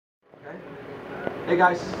Hey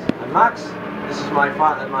guys, I'm Max. This is my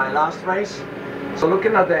last race. So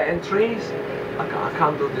looking at the entries, I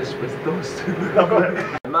can't do this with those two.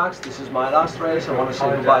 Max, this is my last race. I want to say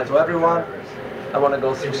goodbye to everyone. I want to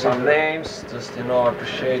go through some names, just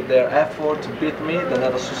appreciate their effort to beat me. They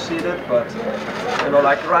never succeeded, but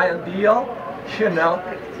like Ryan Deal,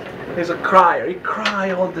 he's a crier. He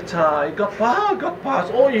cries all the time. He got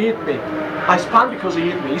past. Oh, he hit me. I spun because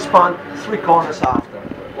he hit me. He spun 3 corners after.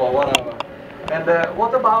 Well, whatever. And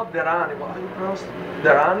what about Derani? What do you pronounce?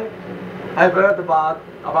 Derani? I've heard about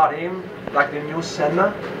him, like the new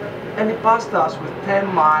Senna, and he passed us with 10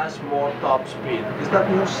 miles more top speed. Is that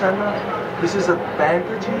new Senna? This is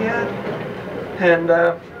advantage he had. And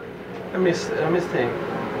let me think.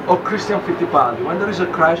 Oh, Christian Fittipaldi. When there is a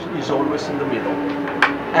crash, he's always in the middle,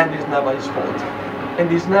 and it's never his fault. And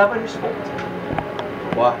it's never his fault.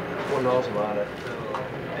 Well, who knows about it?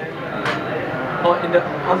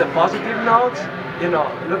 On the positive note,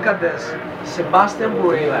 look at this. Sebastian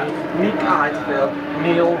Buemi, Nick Heidfeld,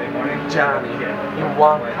 Neil Gianni in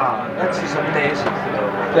one car. That is amazing.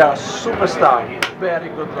 They are superstars, very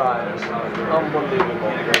good drivers, unbelievable.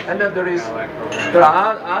 And then there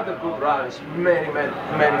are other good drivers, many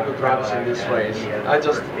good drivers in this race. I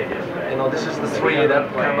just, this is the 3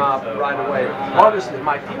 that come up right away. Obviously,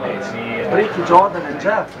 my teammates, Ricky, Jordan, and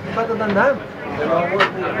Jeff, better than them.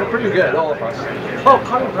 We're pretty good, all of us. Oh,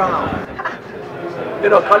 Colin Brown.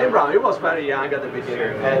 Colin Brown, he was very young at the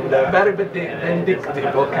beginning and very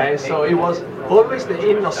vindictive, okay? So he was always the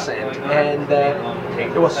innocent and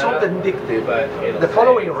he was so vindictive. The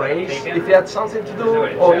following race, if he had something to do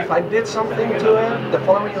or if I did something to him, the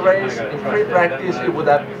following race, in pre-practice, he would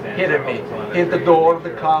have hit me. Hit the door of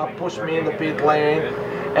the car, pushed me in the pit lane.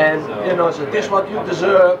 And so this is what you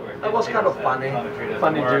deserve. That was kind of funny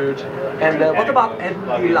dude. And what about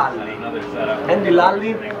Andy Lalli? Andy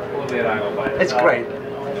Lalli, it's great.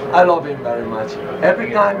 I love him very much.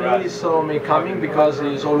 Every time he saw me coming, because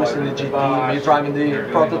he's always in the GT, me driving the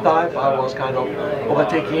prototype, I was kind of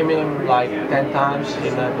overtaking him like 10 times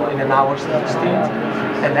in an hour 16.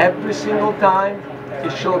 And every single time, he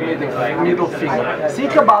showed me the middle finger.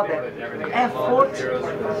 Think about the effort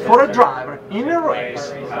for a driver in a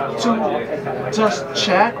race to just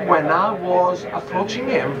check when I was approaching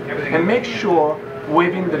him and make sure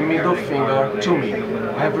waving the middle finger to me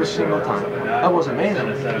every single time. That was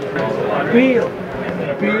amazing. Bill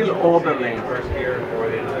Oberlin.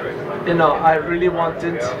 I really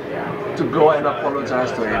wanted to go and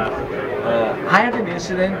apologize to him. I had an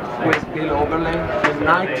incident with Bill Oberlin in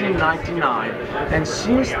 1999, and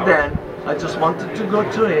since then I just wanted to go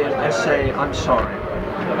to him and say, I'm sorry,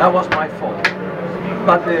 that was my fault.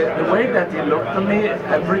 But the way that he looked at me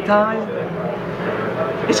every time,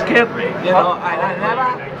 it scared me. I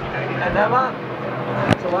never.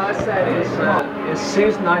 So what I said is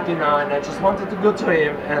since '99, I just wanted to go to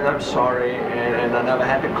him, and I'm sorry, and I never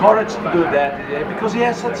had the courage to do that because he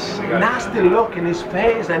has such a nasty look in his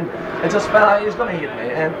face, and I just felt like he's gonna hit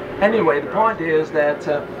me. And anyway, the point is that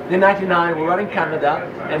in '99 we were in Canada,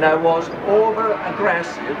 and I was over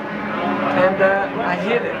aggressive, and I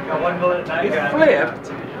hit him. He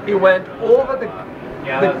flipped. He went over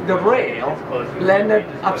the rail, landed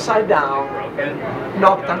upside down,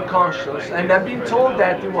 knocked unconscious, and I've been told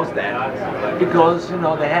that he was dead because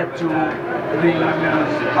they had to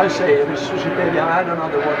resuscitate him. I don't know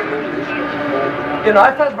the word in English.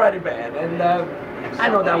 I felt very bad, and I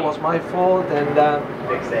know that was my fault, and but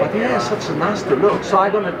he has such a nasty look. So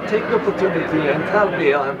I'm gonna take the opportunity and tell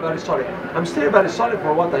Bill I'm very sorry. I'm still very sorry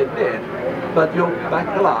for what I did, but you're back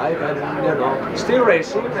alive, and still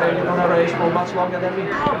racing, and you're gonna race for much longer than me.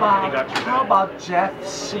 How about Jeff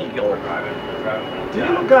Siegel? Do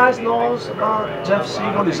you guys know about Jeff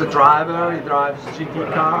Siegel? He's a driver. He drives GT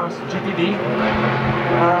cars, GTD. I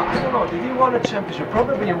don't know. Did he win a championship?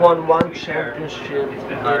 Probably he won 1 championship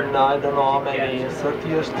in I don't know how many, 30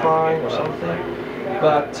 years trying or something.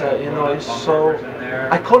 But he's so.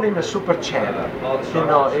 I call him a super champ. He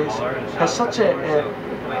has such a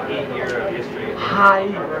high.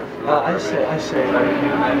 I say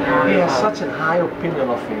he has such a high opinion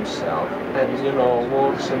of himself, and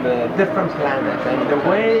works in a different planet. And the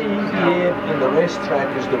way he behaves in the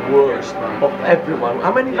racetrack is the worst of everyone.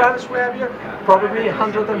 How many drivers we have here? Probably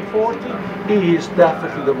 140. He is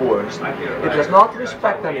definitely the worst. He does not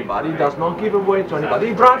respect anybody. He does not give away to anybody.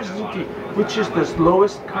 He drives GT, which is the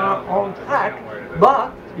slowest car on track,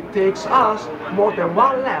 but it takes us more than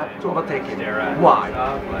 1 lap to overtake him. Why?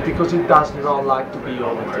 Because he does not like to be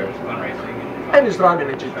overtaken. And he's driving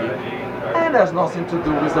a GT. And has nothing to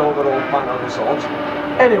do with the overall final results.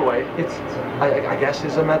 Anyway, I guess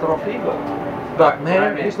it's a matter of ego. But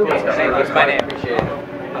man, he's the best. What's my name?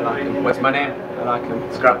 I like him. What's my name? I like him.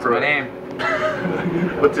 Scott What's my Pruitt. name?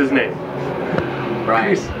 What's his name?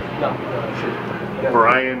 Brian. No.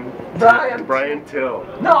 Brian. Brian. Brian Till.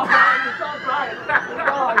 No, Brian, it's not Brian.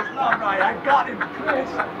 No, it's not Brian. I got him, Chris.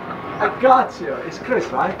 I got you. It's Chris,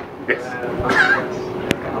 right? Yes.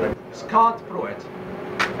 Scott Pruitt.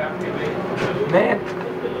 Man,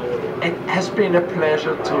 it has been a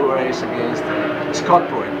pleasure to race against Scott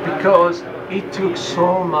Pruitt because he took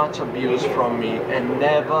so much abuse from me and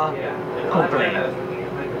never complained.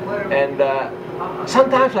 And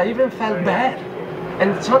sometimes I even felt bad.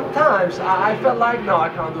 And sometimes I felt like, no, I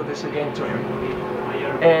can't do this again to him.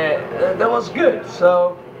 And that was good.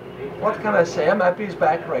 So, what can I say? I'm happy he's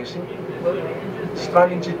back racing.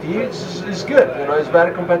 Struggling GT is good, you know, it's a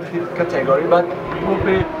very competitive category, but it would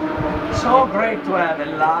be so great to have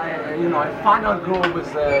a final goal with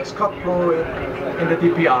Scott Pruitt in the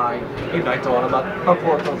DPI in Daytona, but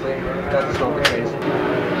unfortunately that is not the case.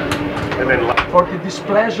 And then for the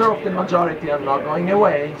displeasure of the majority, I'm not going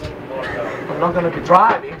away. I'm not going to be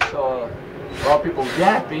driving, so a lot of people will be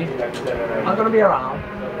happy. I'm going to be around,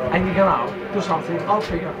 hanging around, do something, I'll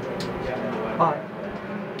figure. Bye.